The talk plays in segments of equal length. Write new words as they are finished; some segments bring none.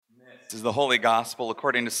This is the Holy Gospel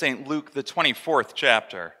according to St. Luke, the 24th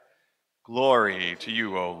chapter. Glory to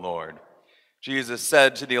you, O Lord. Jesus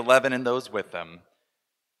said to the 11 and those with them,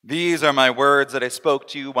 "These are my words that I spoke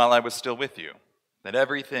to you while I was still with you, that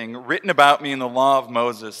everything written about me in the law of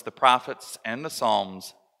Moses, the prophets, and the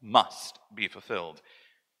Psalms must be fulfilled."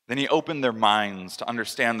 Then he opened their minds to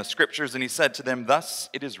understand the scriptures, and he said to them, "Thus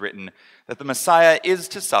it is written that the Messiah is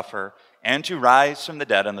to suffer and to rise from the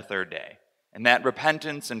dead on the third day, and that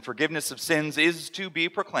repentance and forgiveness of sins is to be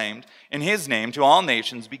proclaimed in his name to all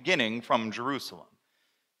nations, beginning from Jerusalem.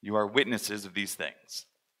 You are witnesses of these things.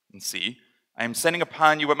 And see, I am sending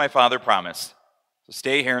upon you what my Father promised. So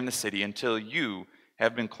stay here in the city until you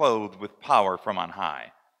have been clothed with power from on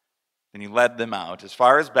high." Then he led them out as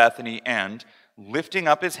far as Bethany, and lifting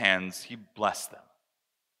up his hands, he blessed them.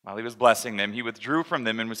 While he was blessing them, he withdrew from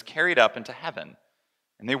them and was carried up into heaven.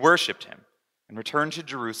 And they worshipped him and returned to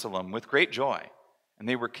Jerusalem with great joy. And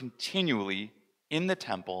they were continually in the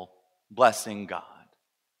temple, blessing God.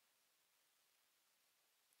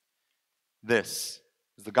 This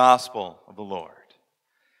is the gospel of the Lord.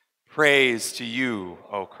 Praise to you,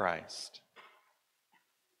 O Christ.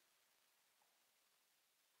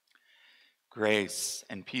 Grace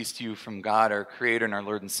and peace to you from God, our Creator and our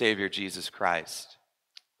Lord and Savior, Jesus Christ.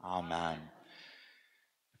 Amen.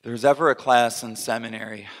 If there was ever a class in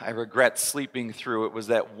seminary I regret sleeping through, it was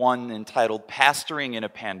that one entitled Pastoring in a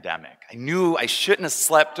Pandemic. I knew I shouldn't have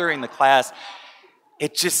slept during the class.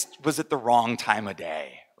 It just was at the wrong time of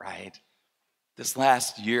day, right? This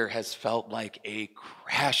last year has felt like a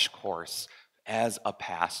crash course as a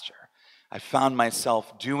pastor. I found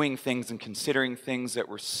myself doing things and considering things that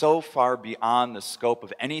were so far beyond the scope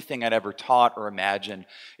of anything I'd ever taught or imagined.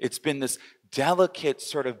 It's been this delicate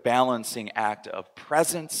sort of balancing act of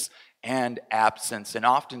presence and absence, and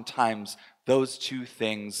oftentimes those two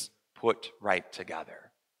things put right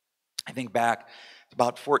together. I think back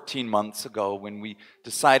about 14 months ago when we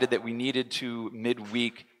decided that we needed to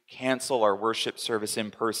midweek cancel our worship service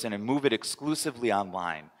in person and move it exclusively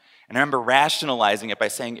online. And I remember rationalizing it by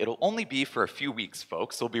saying, it'll only be for a few weeks,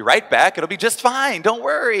 folks. We'll be right back. It'll be just fine. Don't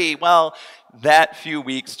worry. Well, that few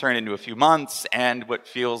weeks turned into a few months and what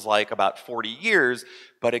feels like about 40 years.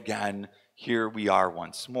 But again, here we are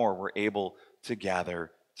once more. We're able to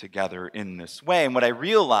gather together in this way. And what I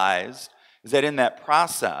realized is that in that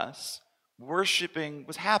process, worshiping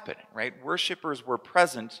was happening, right? Worshipers were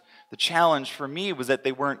present. The challenge for me was that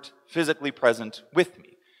they weren't physically present with me.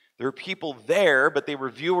 There were people there, but they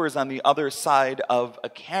were viewers on the other side of a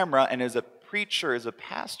camera. And as a preacher, as a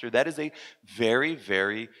pastor, that is a very,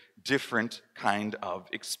 very different kind of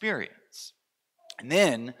experience. And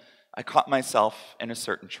then I caught myself in a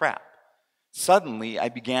certain trap. Suddenly, I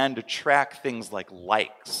began to track things like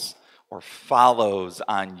likes or follows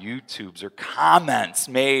on YouTubes or comments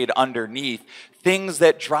made underneath, things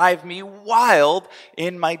that drive me wild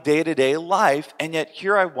in my day-to-day life. And yet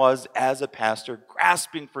here I was as a pastor,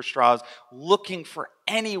 grasping for straws, looking for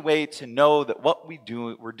any way to know that what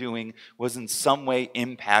we're doing was in some way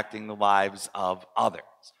impacting the lives of others.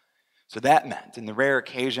 So that meant, in the rare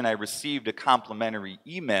occasion I received a complimentary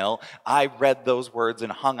email, I read those words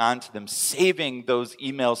and hung on to them, saving those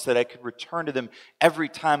emails so that I could return to them every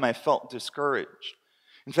time I felt discouraged.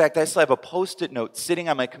 In fact, I still have a Post-it note sitting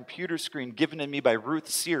on my computer screen given to me by Ruth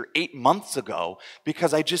Sear 8 months ago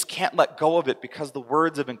because I just can't let go of it because the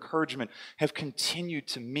words of encouragement have continued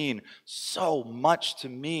to mean so much to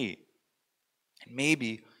me. And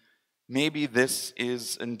maybe this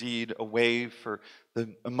is indeed a way for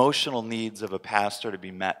the emotional needs of a pastor to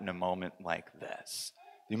be met in a moment like this.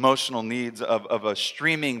 The emotional needs of a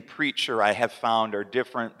streaming preacher, I have found, are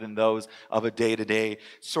different than those of a day-to-day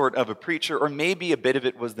sort of a preacher. Or maybe a bit of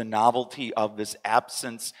it was the novelty of this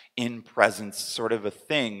absence in presence sort of a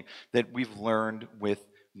thing that we've learned with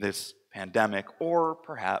this pandemic. Or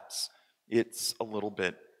perhaps it's a little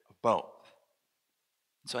bit of both.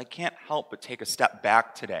 So I can't help but take a step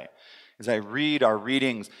back today as I read our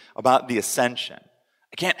readings about the ascension.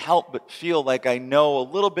 I can't help but feel like I know a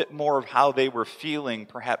little bit more of how they were feeling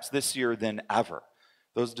perhaps this year than ever.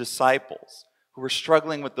 Those disciples who were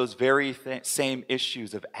struggling with those very same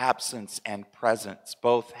issues of absence and presence,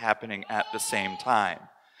 both happening at the same time.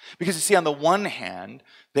 Because you see, on the one hand,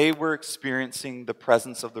 they were experiencing the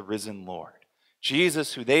presence of the risen Lord.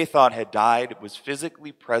 Jesus, who they thought had died, was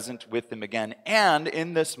physically present with them again, and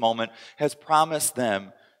in this moment has promised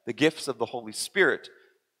them the gifts of the Holy Spirit.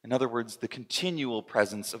 In other words, the continual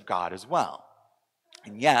presence of God as well.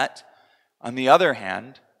 And yet, on the other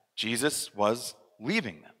hand, Jesus was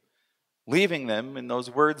leaving them in those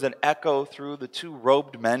words that echo through the two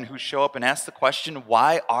robed men who show up and ask the question,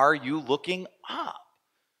 "Why are you looking up?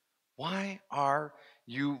 Why are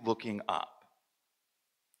you looking up?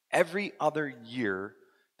 Every other year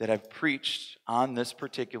that I've preached on this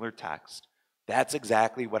particular text, that's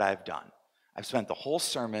exactly what I've done. I've spent the whole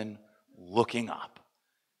sermon looking up,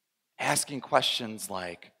 asking questions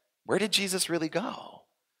like, where did Jesus really go?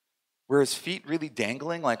 Were his feet really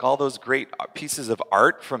dangling like all those great pieces of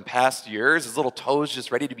art from past years? His little toes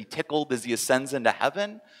just ready to be tickled as he ascends into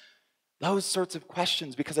heaven? Those sorts of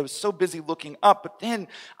questions, because I was so busy looking up. But then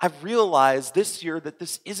I've realized this year that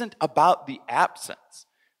this isn't about the absence.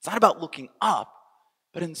 It's not about looking up,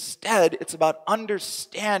 but instead it's about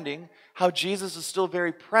understanding how Jesus is still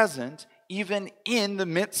very present even in the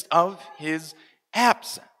midst of his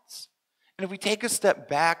absence. And if we take a step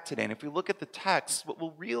back today, and if we look at the text, what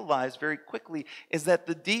we'll realize very quickly is that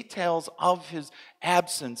the details of his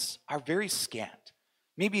absence are very scant.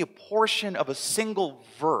 Maybe a portion of a single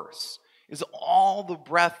verse is all the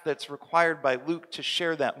breadth that's required by Luke to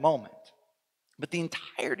share that moment. But the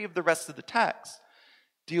entirety of the rest of the text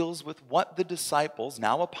deals with what the disciples,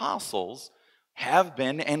 now apostles, have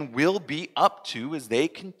been and will be up to as they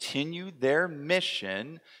continue their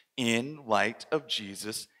mission in light of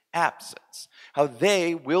Jesus' absence. How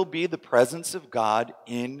they will be the presence of God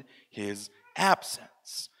in his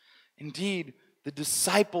absence. Indeed, the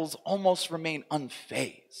disciples almost remain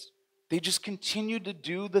unfazed. They just continued to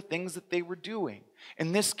do the things that they were doing.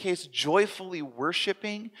 In this case, joyfully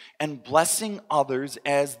worshiping and blessing others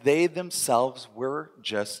as they themselves were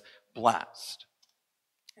just blessed.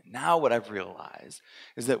 And now what I've realized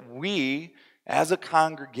is that we, as a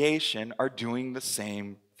congregation, are doing the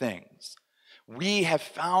same things. We have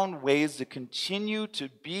found ways to continue to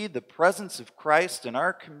be the presence of Christ in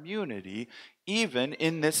our community, even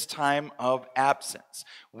in this time of absence.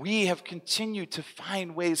 We have continued to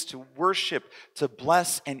find ways to worship, to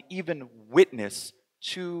bless, and even witness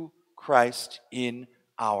to Christ in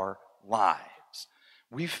our lives.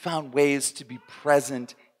 We've found ways to be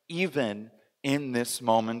present even in this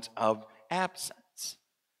moment of absence.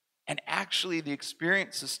 And actually, the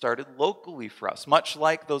experience has started locally for us, much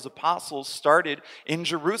like those apostles started in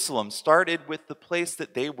Jerusalem, started with the place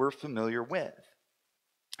that they were familiar with.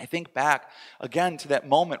 I think back again to that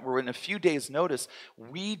moment where in a few days' notice,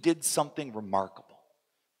 we did something remarkable.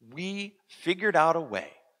 We figured out a way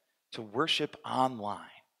to worship online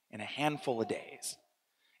in a handful of days.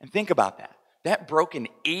 And think about that. That broke an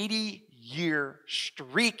 80-year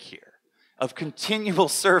streak here of continual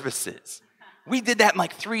services. We did that in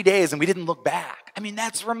like 3 days and we didn't look back. I mean,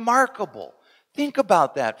 that's remarkable. Think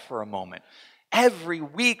about that for a moment. Every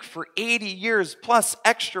week for 80 years, plus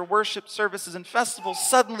extra worship services and festivals,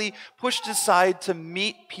 suddenly pushed aside to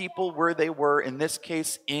meet people where they were, in this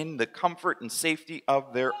case, in the comfort and safety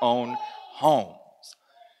of their own homes.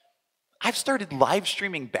 I've started live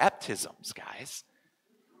streaming baptisms, guys.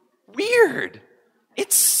 Weird.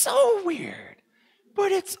 It's so weird,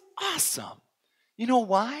 but it's awesome. You know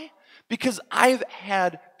why? Because I've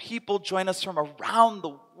had people join us from around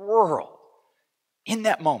the world in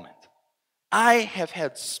that moment. I have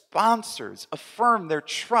had sponsors affirm their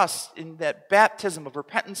trust in that baptism of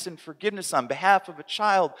repentance and forgiveness on behalf of a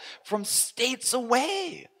child from states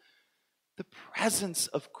away. The presence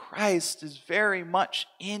of Christ is very much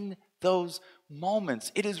in those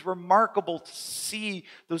moments. It is remarkable to see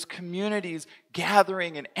those communities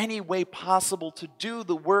gathering in any way possible to do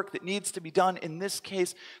the work that needs to be done, in this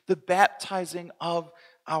case, the baptizing of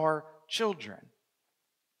our children.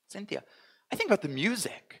 Cynthia, I think about the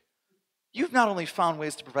music. You've not only found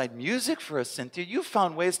ways to provide music for us, Cynthia, you've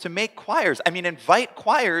found ways to make choirs. Invite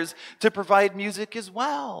choirs to provide music as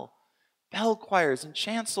well. Bell choirs and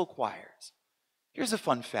chancel choirs. Here's a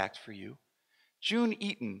fun fact for you. June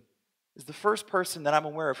Eaton is the first person that I'm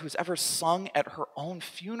aware of who's ever sung at her own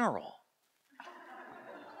funeral.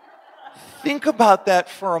 Think about that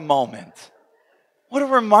for a moment. What a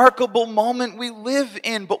remarkable moment we live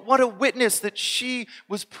in, but what a witness that she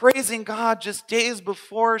was praising God just days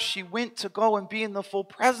before she went to go and be in the full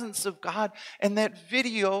presence of God, and that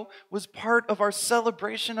video was part of our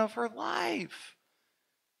celebration of her life.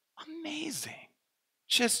 Amazing.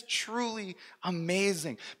 Just truly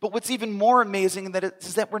amazing. But what's even more amazing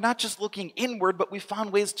is that we're not just looking inward, but we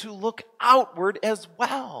found ways to look outward as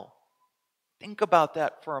well. Think about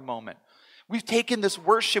that for a moment. We've taken this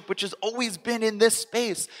worship, which has always been in this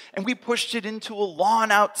space, and we pushed it into a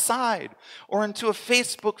lawn outside or into a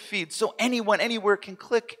Facebook feed so anyone, anywhere can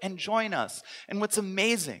click and join us. And what's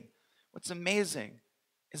amazing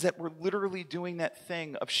is that we're literally doing that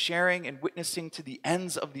thing of sharing and witnessing to the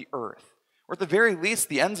ends of the earth, or at the very least,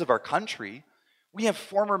 the ends of our country. We have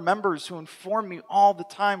former members who inform me all the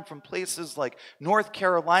time from places like North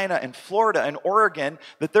Carolina and Florida and Oregon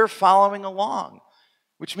that they're following along,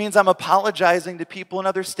 which means I'm apologizing to people in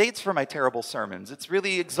other states for my terrible sermons. It's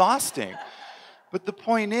really exhausting. But the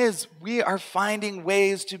point is, we are finding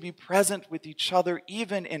ways to be present with each other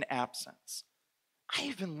even in absence. I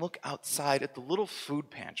even look outside at the little food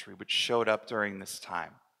pantry which showed up during this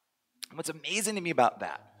time. And what's amazing to me about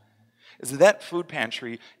that is that food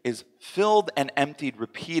pantry is filled and emptied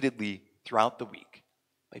repeatedly throughout the week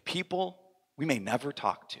by people we may never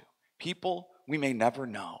talk to, people we may never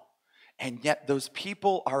know. And yet those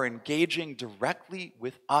people are engaging directly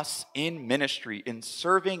with us in ministry, in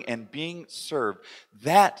serving and being served.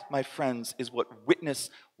 That, my friends, is what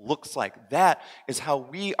witness looks like. That is how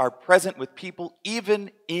we are present with people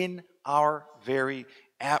even in our very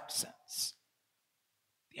absence.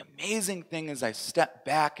 The amazing thing as I step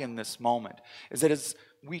back in this moment is that as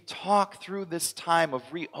we talk through this time of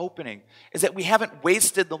reopening, is that we haven't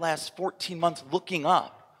wasted the last 14 months looking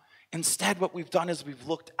up. Instead, what we've done is we've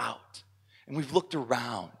looked out and we've looked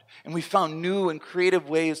around and we found new and creative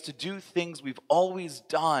ways to do things we've always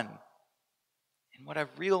done. And what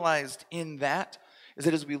I've realized in that is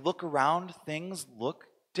that as we look around, things look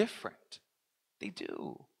different. They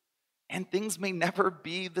do. And things may never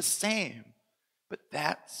be the same. But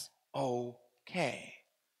that's okay.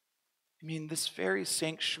 I mean, this very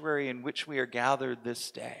sanctuary in which we are gathered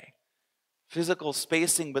this day, physical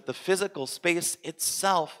spacing, but the physical space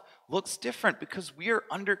itself looks different because we are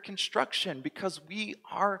under construction, because we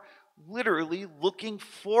are literally looking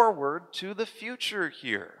forward to the future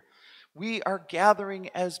here. We are gathering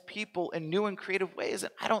as people in new and creative ways,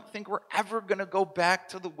 and I don't think we're ever going to go back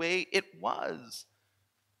to the way it was.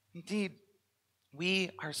 Indeed, we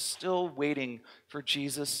are still waiting for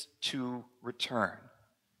Jesus to return.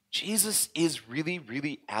 Jesus is really,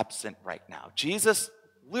 really absent right now. Jesus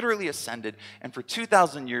literally ascended, and for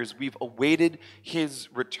 2,000 years we've awaited his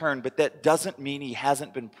return, but that doesn't mean he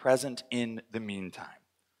hasn't been present in the meantime.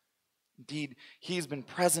 Indeed, he's been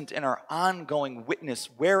present in our ongoing witness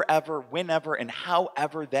wherever, whenever, and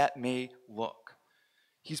however that may look.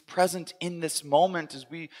 He's present in this moment as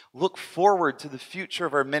we look forward to the future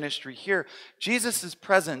of our ministry here. Jesus is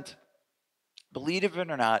present, believe it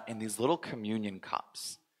or not, in these little communion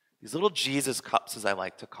cups, these little Jesus cups, as I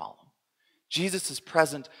like to call them. Jesus is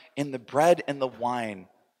present in the bread and the wine,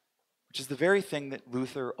 which is the very thing that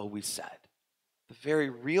Luther always said, the very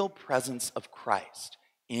real presence of Christ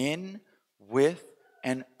in, with,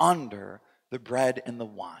 and under the bread and the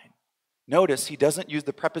wine. Notice he doesn't use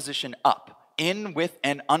the preposition up, in, with,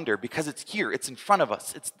 and under, because it's here, it's in front of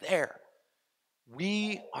us, it's there.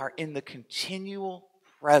 We are in the continual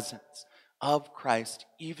presence of Christ,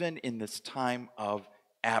 even in this time of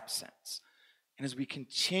absence. And as we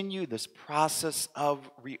continue this process of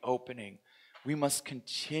reopening, we must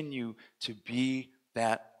continue to be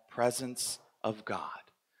that presence of God,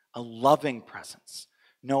 a loving presence.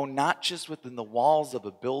 No, not just within the walls of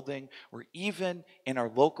a building or even in our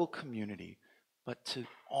local community, but to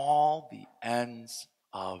all the ends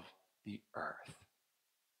of the earth.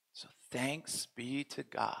 So thanks be to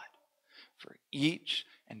God for each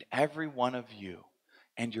and every one of you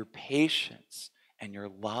and your patience and your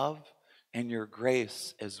love and your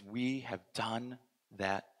grace as we have done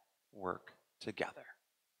that work together.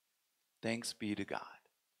 Thanks be to God.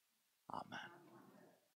 Amen.